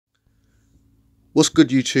What's good,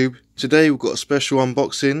 YouTube? Today we've got a special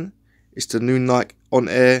unboxing. It's the new Nike On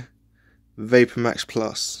Air vapormax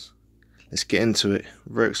Plus. Let's get into it.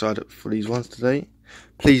 Very excited for these ones today.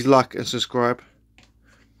 Please like and subscribe.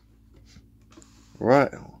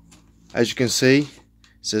 Right, as you can see, it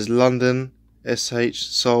says London, SH,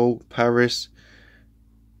 Seoul, Paris.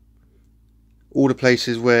 All the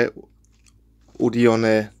places where all the On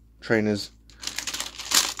Air trainers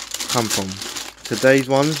come from. Today's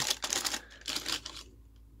one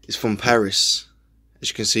is from Paris, as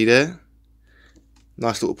you can see there.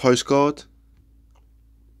 Nice little postcard.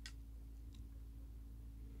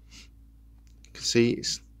 You can see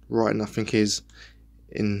it's writing, I think, is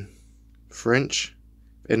in French.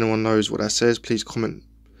 If anyone knows what that says, please comment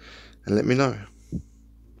and let me know.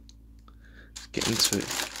 Let's get into it.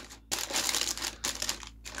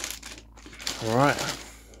 Alright,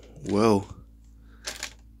 well,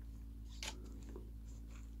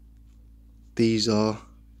 these are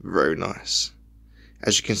very nice.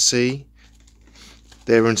 As you can see,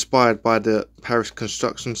 they're inspired by the Paris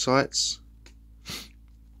construction sites.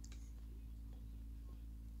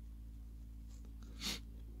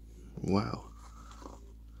 Wow,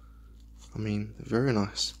 I mean, very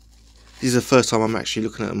nice. This is the first time I'm actually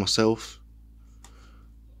looking at them myself.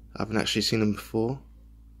 I haven't actually seen them before,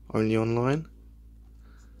 only online.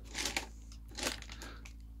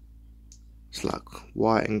 It's like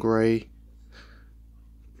white and grey,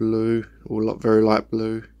 blue, or very light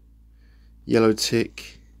blue, yellow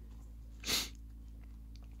tick,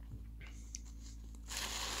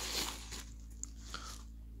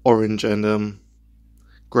 orange and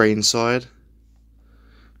grey inside.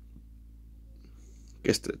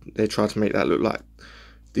 Guess that they tried to make that look like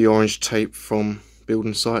the orange tape from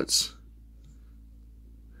building sites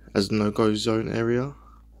as no-go zone area.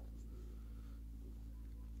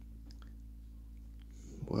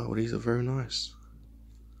 Wow, these are very nice.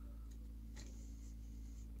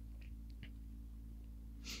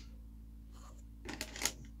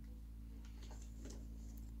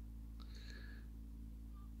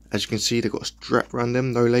 As you can see, they've got a strap around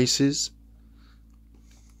them, no laces.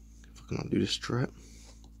 If I can undo the strap.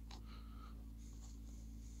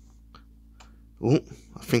 Oh,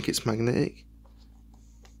 I think it's magnetic.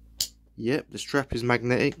 Yep, the strap is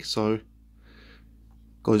magnetic, so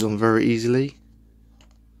goes on very easily.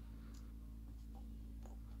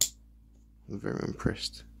 I'm very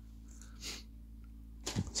impressed.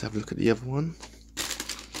 Let's have a look at the other one.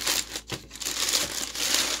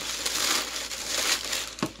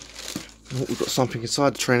 Oh, we've got something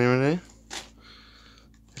inside the trainer in there.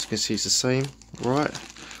 As you can see, it's the same. Right,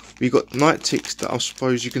 we've got night ticks that I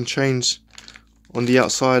suppose you can change on the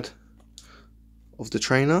outside of the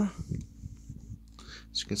trainer.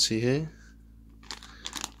 As you can see here,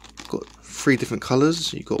 got 3 different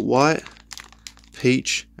colours. You've got white,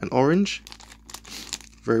 peach and orange.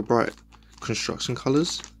 Very bright construction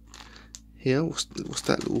colours. Here, what's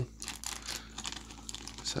that little?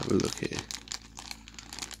 Let's have a look here.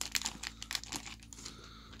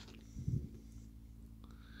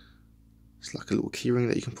 It's like a little keyring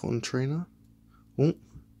that you can put on the trainer. Oh,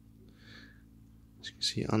 as you can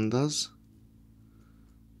see, it undoes.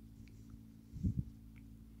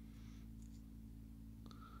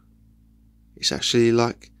 It's actually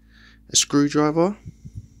like a screwdriver.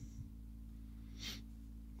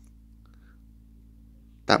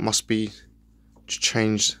 That must be to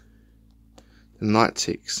change the night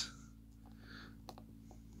ticks.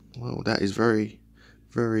 Well, that is very,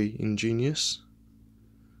 very ingenious.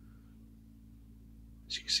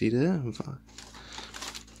 As you can see there,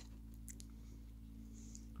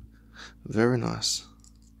 very nice.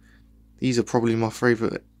 These are probably my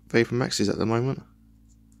favourite vapormaxes at the moment.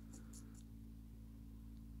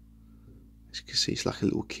 As you can see, it's like a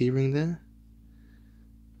little keyring there.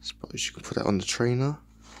 I suppose you can put that on the trainer.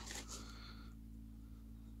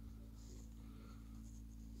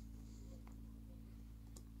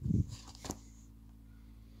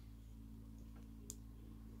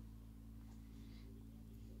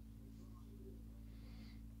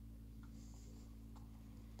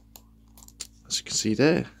 As you can see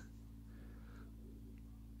there,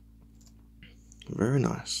 very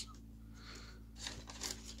nice.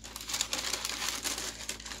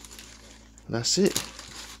 That's it.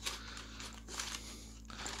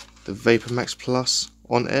 The vapormax Plus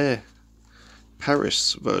On Air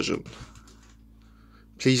Paris version.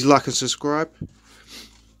 Please like and subscribe.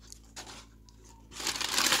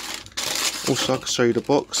 Also, I can show you the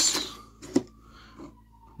box.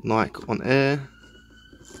 Nike On Air.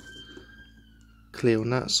 Clear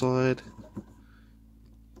on that side.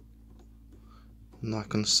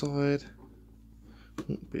 Nike on the side.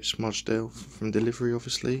 A bit smudged there from delivery,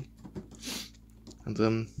 obviously. And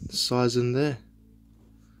the size in there.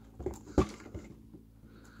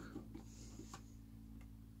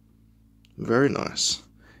 Very nice.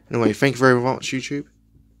 Anyway, thank you very much, YouTube.